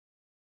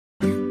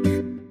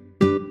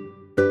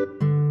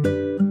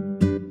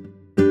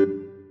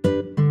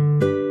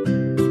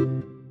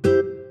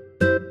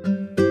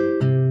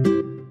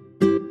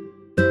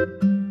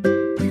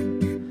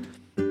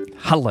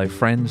Hello,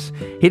 friends.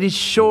 It is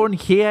Sean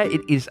here.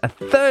 It is a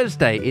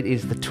Thursday. It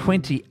is the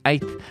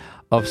 28th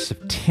of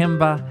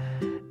September.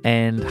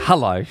 And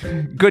hello,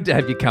 good to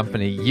have your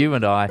company. You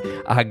and I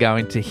are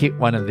going to hit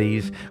one of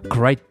these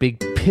great big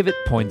pivot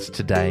points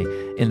today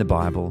in the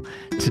Bible.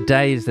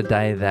 Today is the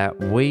day that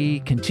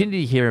we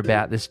continue to hear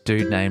about this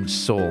dude named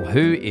Saul,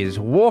 who is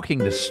walking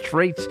the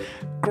streets,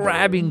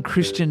 grabbing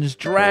Christians,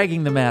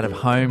 dragging them out of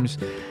homes,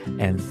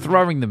 and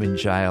throwing them in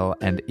jail,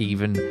 and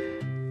even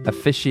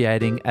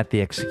officiating at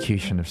the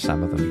execution of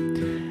some of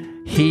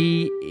them.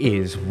 He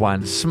is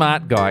one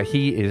smart guy.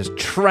 He is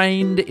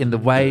trained in the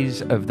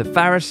ways of the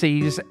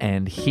Pharisees,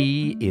 and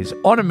he is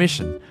on a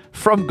mission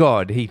from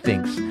God, he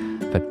thinks.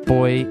 But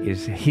boy,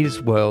 is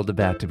his world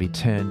about to be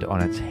turned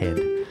on its head.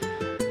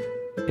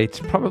 It's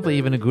probably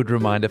even a good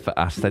reminder for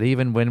us that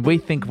even when we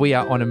think we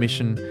are on a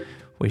mission,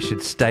 we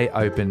should stay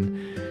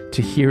open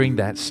to hearing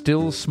that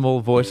still small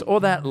voice or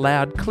that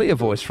loud, clear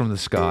voice from the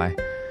sky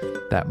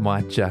that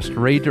might just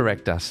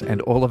redirect us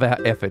and all of our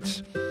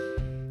efforts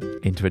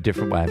into a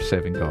different way of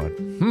serving God.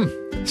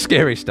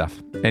 Scary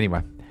stuff.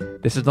 Anyway,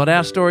 this is not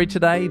our story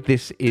today.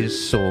 This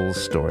is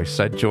Saul's story.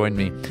 So join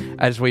me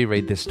as we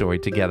read this story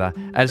together,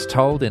 as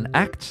told in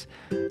Acts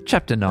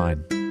chapter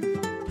 9.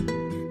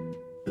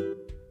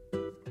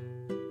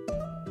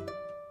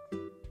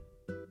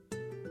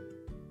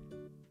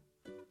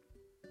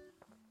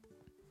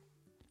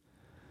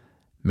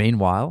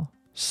 Meanwhile,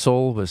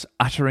 Saul was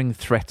uttering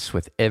threats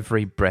with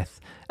every breath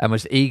and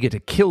was eager to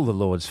kill the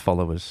Lord's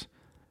followers.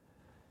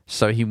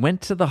 So he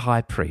went to the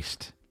high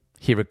priest.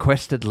 He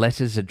requested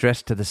letters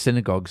addressed to the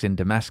synagogues in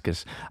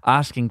Damascus,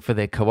 asking for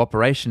their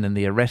cooperation in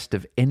the arrest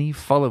of any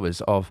followers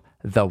of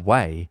the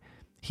Way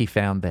he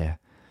found there.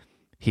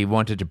 He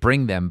wanted to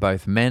bring them,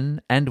 both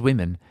men and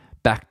women,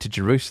 back to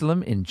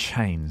Jerusalem in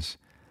chains.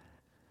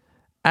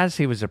 As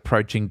he was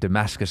approaching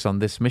Damascus on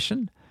this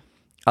mission,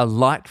 a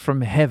light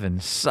from heaven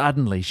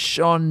suddenly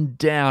shone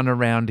down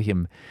around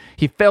him.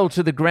 He fell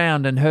to the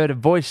ground and heard a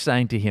voice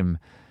saying to him,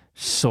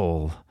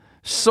 "Saul,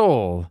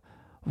 Saul,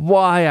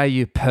 why are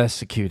you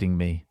persecuting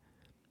me?"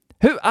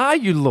 "Who are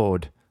you,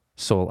 Lord?"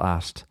 Saul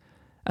asked.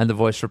 And the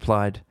voice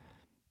replied,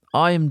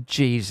 "I am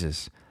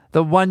Jesus,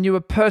 the one you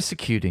are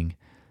persecuting.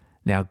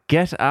 Now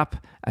get up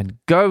and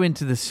go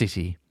into the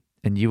city,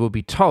 and you will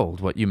be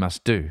told what you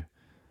must do."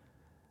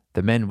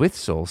 The men with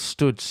Saul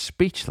stood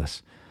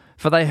speechless,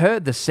 for they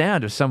heard the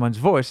sound of someone's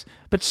voice,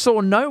 but saw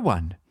no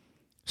one.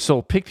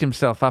 Saul picked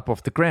himself up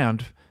off the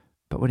ground,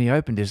 but when he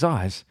opened his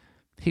eyes,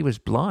 he was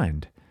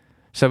blind.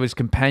 So his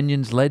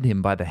companions led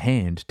him by the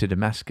hand to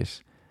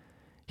Damascus.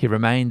 He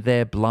remained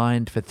there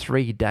blind for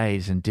 3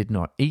 days and did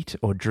not eat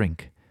or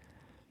drink.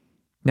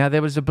 Now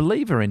there was a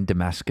believer in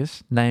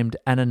Damascus named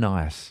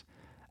Ananias,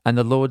 and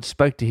the Lord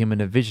spoke to him in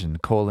a vision,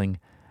 calling,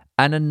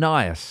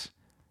 "Ananias."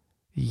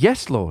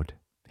 "Yes, Lord,"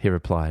 he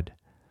replied.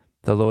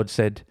 The Lord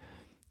said,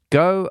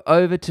 "Go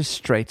over to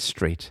Straight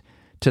Street,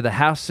 to the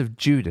house of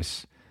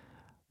Judas.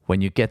 When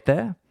you get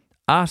there,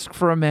 ask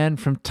for a man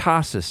from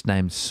Tarsus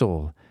named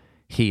Saul.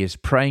 He is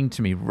praying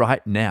to me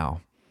right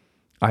now.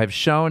 I have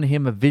shown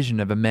him a vision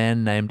of a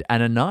man named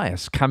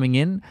Ananias coming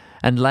in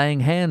and laying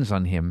hands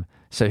on him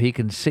so he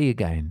can see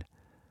again."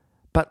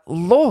 "But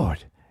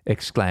Lord,"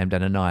 exclaimed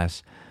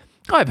Ananias,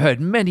 "I've heard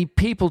many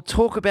people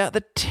talk about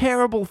the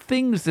terrible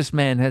things this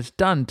man has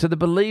done to the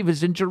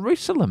believers in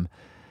Jerusalem.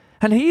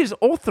 And he is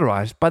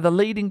authorized by the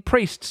leading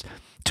priests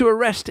to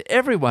arrest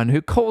everyone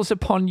who calls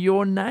upon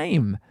your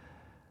name."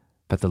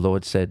 But the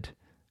Lord said,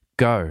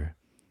 "Go,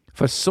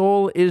 for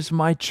Saul is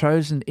my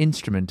chosen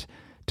instrument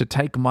to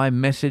take my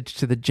message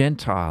to the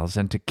Gentiles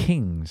and to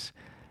kings,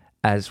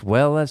 as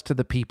well as to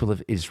the people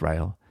of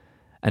Israel,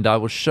 and I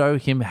will show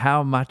him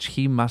how much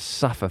he must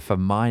suffer for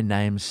my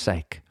name's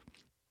sake."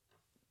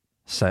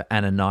 So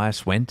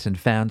Ananias went and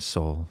found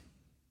Saul.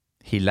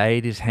 He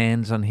laid his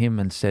hands on him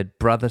and said,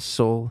 "Brother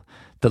Saul,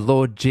 the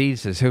Lord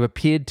Jesus, who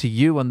appeared to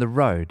you on the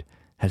road,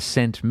 has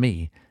sent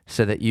me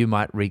so that you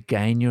might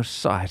regain your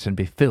sight and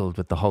be filled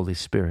with the Holy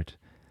Spirit."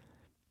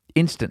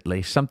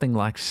 Instantly, something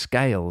like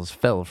scales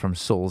fell from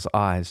Saul's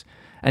eyes,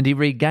 and he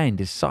regained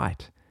his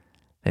sight.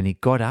 Then he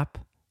got up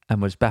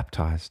and was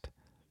baptized.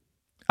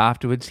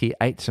 Afterwards, he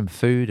ate some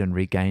food and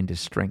regained his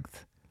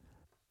strength.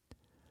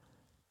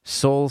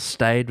 Saul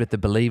stayed with the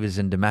believers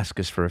in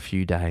Damascus for a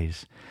few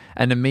days,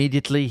 and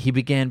immediately he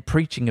began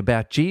preaching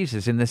about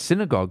Jesus in the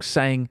synagogue,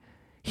 saying,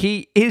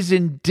 "He is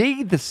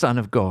indeed the Son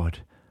of God."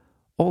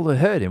 All who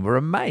heard him were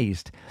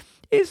amazed.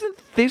 "Isn't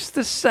this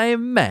the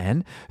same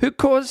man who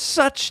caused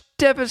such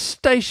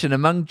devastation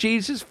among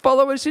Jesus'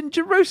 followers in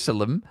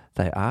Jerusalem?"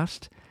 they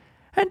asked.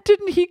 "And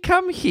didn't he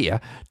come here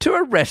to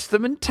arrest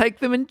them and take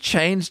them in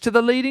chains to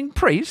the leading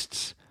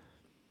priests?"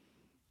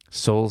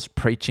 Saul's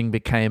preaching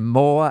became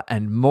more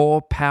and more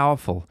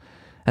powerful,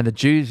 and the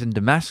Jews in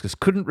Damascus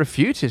couldn't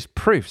refute his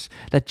proofs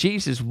that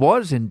Jesus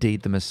was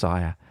indeed the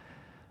Messiah.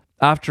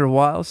 After a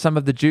while, some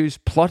of the Jews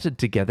plotted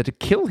together to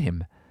kill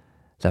him.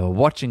 They were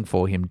watching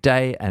for him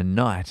day and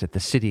night at the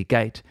city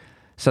gate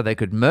so they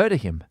could murder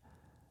him.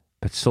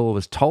 But Saul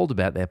was told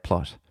about their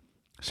plot.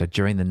 So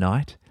during the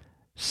night,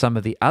 some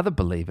of the other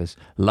believers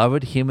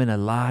lowered him in a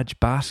large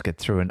basket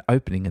through an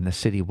opening in the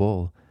city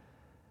wall.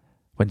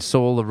 When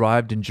Saul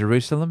arrived in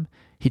Jerusalem,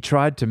 he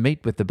tried to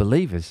meet with the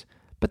believers,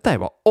 but they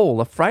were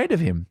all afraid of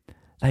him.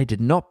 They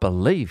did not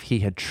believe he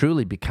had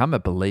truly become a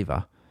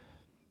believer.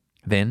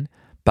 Then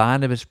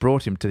Barnabas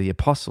brought him to the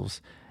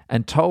apostles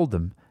and told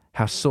them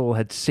how Saul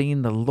had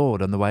seen the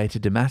Lord on the way to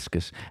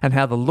Damascus and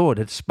how the Lord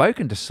had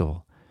spoken to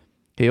Saul.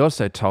 He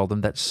also told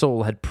them that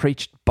Saul had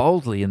preached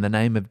boldly in the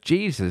name of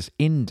Jesus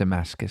in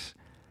Damascus.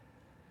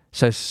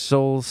 So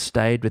Saul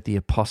stayed with the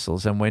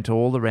apostles and went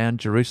all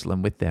around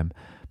Jerusalem with them,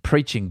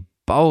 preaching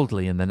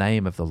boldly in the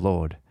name of the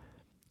Lord.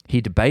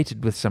 He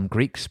debated with some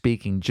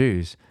Greek-speaking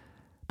Jews,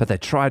 but they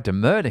tried to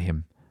murder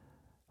him.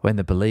 When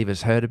the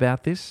believers heard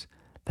about this,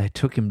 they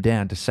took him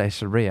down to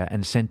Caesarea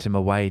and sent him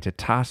away to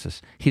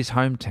Tarsus, his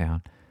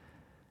hometown.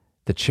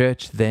 The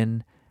church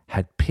then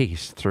had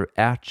peace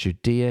throughout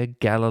Judea,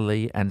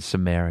 Galilee, and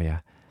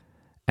Samaria,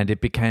 and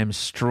it became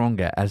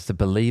stronger as the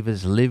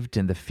believers lived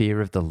in the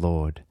fear of the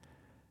Lord.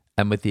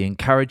 And with the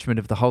encouragement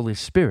of the Holy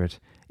Spirit,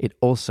 it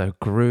also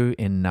grew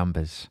in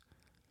numbers.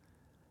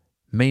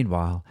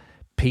 Meanwhile,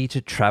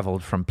 Peter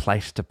travelled from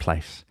place to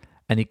place,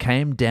 and he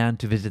came down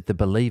to visit the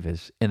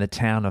believers in the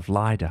town of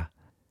Lydda.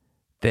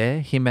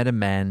 There he met a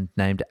man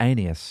named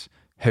Aeneas,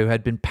 who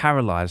had been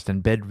paralyzed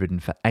and bedridden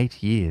for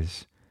 8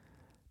 years.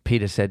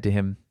 Peter said to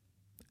him,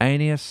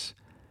 "Aeneas,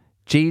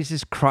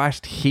 Jesus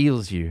Christ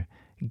heals you.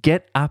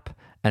 Get up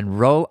and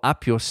roll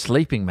up your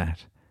sleeping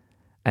mat."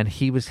 And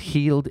he was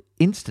healed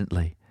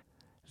instantly.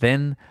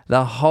 Then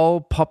the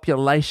whole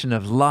population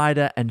of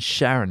Lydda and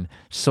Sharon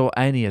saw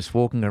Aeneas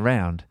walking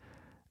around,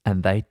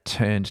 and they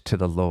turned to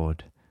the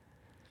Lord.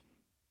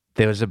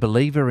 There was a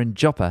believer in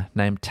Joppa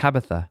named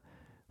Tabitha,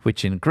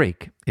 which in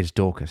Greek is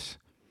Dorcas.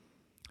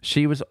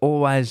 She was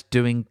always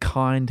doing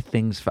kind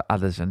things for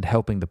others and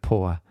helping the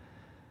poor.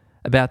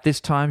 About this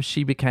time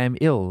she became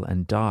ill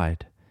and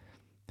died.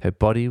 Her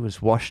body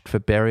was washed for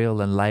burial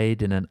and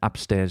laid in an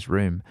upstairs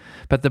room,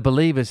 but the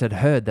believers had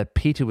heard that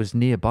Peter was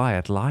nearby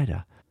at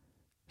Lydda.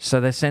 So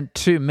they sent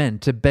 2 men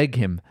to beg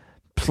him,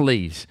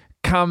 "Please,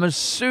 come as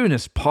soon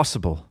as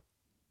possible."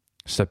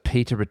 So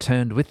Peter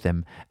returned with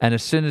them, and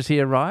as soon as he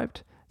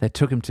arrived, they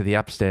took him to the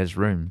upstairs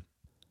room.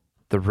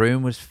 The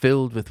room was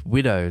filled with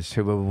widows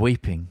who were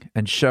weeping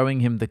and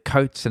showing him the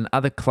coats and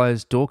other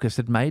clothes Dorcas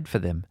had made for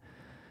them.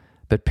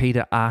 But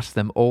Peter asked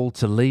them all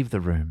to leave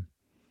the room.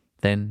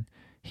 Then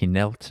he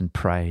knelt and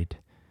prayed.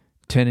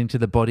 Turning to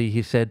the body,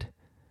 he said,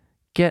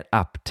 "Get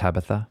up,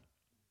 Tabitha."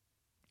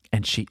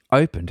 And she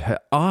opened her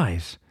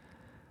eyes.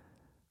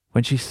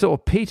 When she saw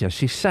Peter,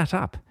 she sat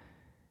up.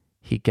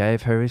 He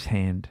gave her his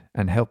hand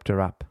and helped her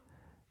up.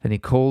 Then he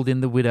called in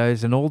the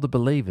widows and all the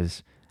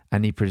believers,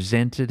 and he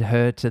presented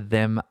her to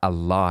them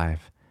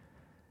alive.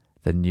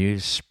 The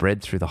news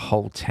spread through the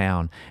whole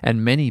town,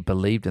 and many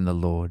believed in the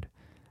Lord.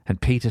 And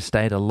Peter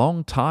stayed a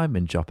long time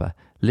in Joppa,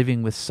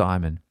 living with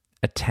Simon,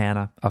 a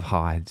tanner of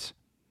hides.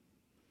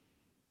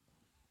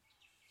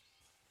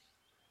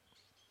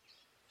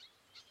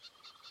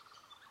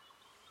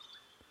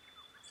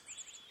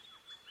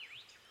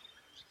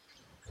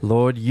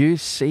 Lord, you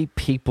see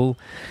people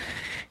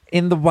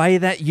in the way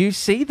that you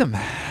see them,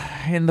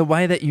 in the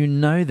way that you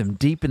know them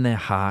deep in their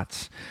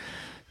hearts.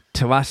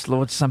 To us,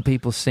 Lord, some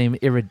people seem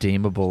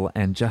irredeemable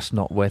and just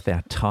not worth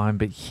our time,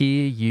 but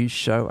here you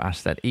show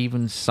us that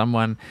even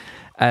someone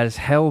as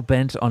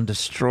hell-bent on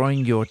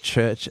destroying your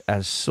church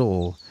as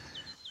Saul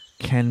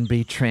can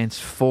be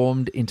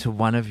transformed into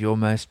one of your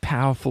most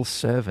powerful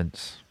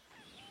servants.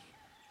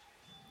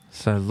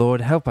 So,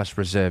 Lord, help us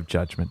reserve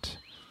judgment.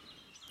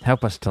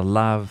 Help us to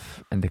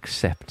love and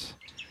accept.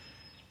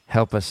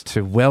 Help us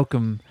to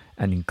welcome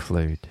and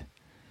include,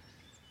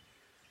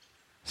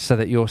 so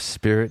that your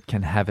Spirit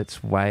can have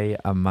its way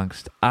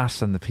amongst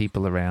us and the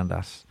people around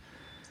us,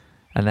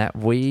 and that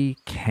we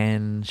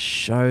can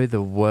show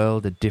the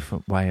world a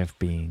different way of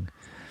being,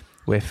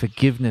 where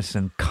forgiveness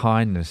and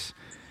kindness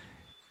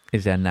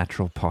is our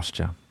natural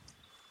posture.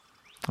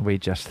 We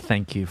just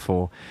thank you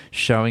for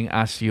showing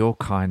us your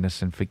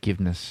kindness and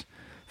forgiveness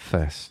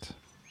first.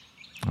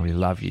 We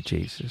love you,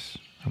 Jesus,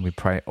 and we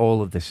pray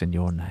all of this in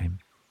your name.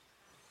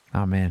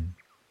 Amen.